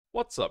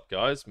What's up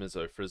guys,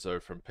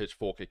 MizzoFrizzo from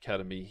Pitchfork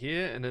Academy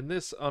here, and in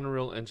this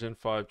Unreal Engine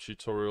 5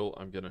 tutorial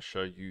I'm going to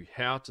show you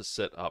how to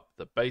set up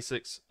the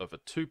basics of a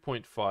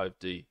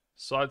 2.5D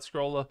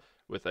side-scroller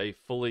with a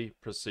fully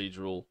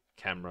procedural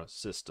camera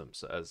system.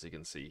 So as you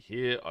can see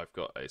here, I've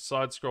got a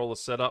side-scroller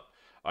set up.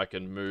 I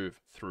can move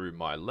through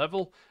my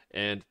level,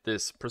 and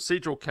this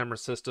procedural camera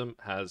system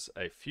has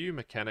a few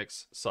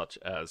mechanics such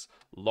as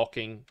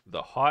locking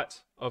the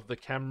height of the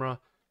camera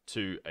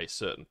to a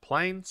certain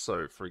plane.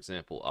 So for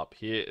example, up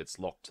here, it's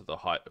locked to the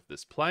height of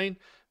this plane.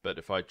 But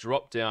if I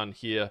drop down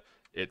here,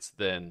 it's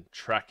then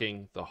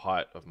tracking the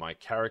height of my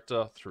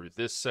character through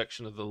this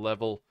section of the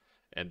level.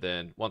 And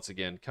then once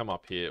again, come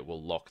up here, it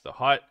will lock the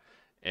height.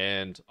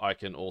 And I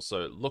can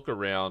also look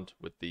around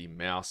with the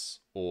mouse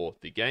or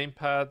the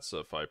gamepad. So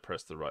if I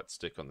press the right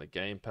stick on the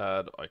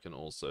gamepad, I can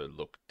also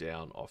look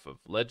down off of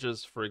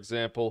ledges, for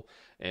example.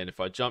 And if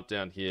I jump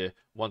down here,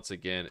 once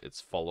again,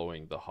 it's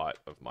following the height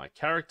of my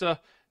character.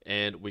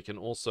 And we can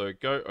also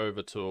go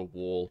over to a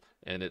wall,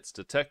 and it's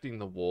detecting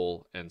the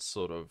wall and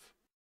sort of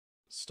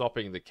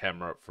stopping the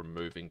camera from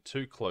moving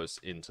too close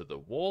into the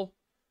wall.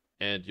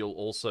 And you'll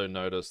also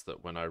notice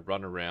that when I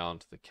run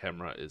around, the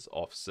camera is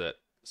offset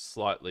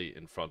slightly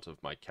in front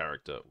of my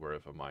character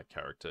wherever my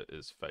character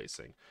is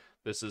facing.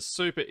 This is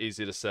super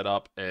easy to set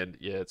up, and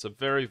yeah, it's a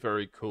very,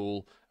 very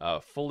cool,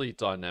 fully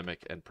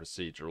dynamic and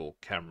procedural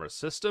camera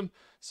system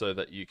so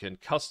that you can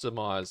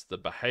customize the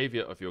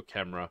behavior of your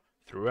camera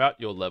throughout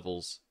your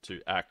levels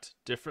to act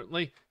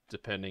differently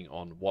depending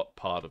on what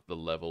part of the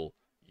level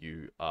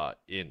you are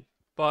in.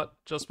 But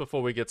just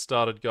before we get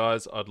started,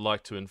 guys, I'd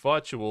like to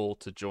invite you all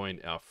to join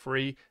our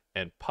free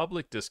and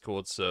public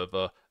Discord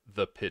server,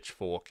 the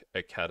Pitchfork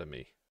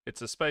Academy.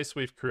 It's a space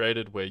we've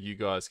created where you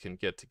guys can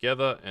get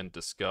together and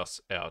discuss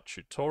our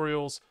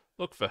tutorials,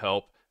 look for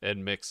help,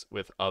 and mix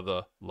with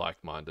other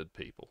like-minded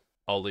people.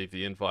 I'll leave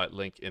the invite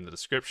link in the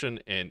description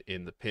and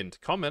in the pinned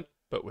comment,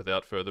 but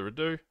without further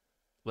ado,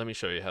 let me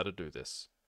show you how to do this.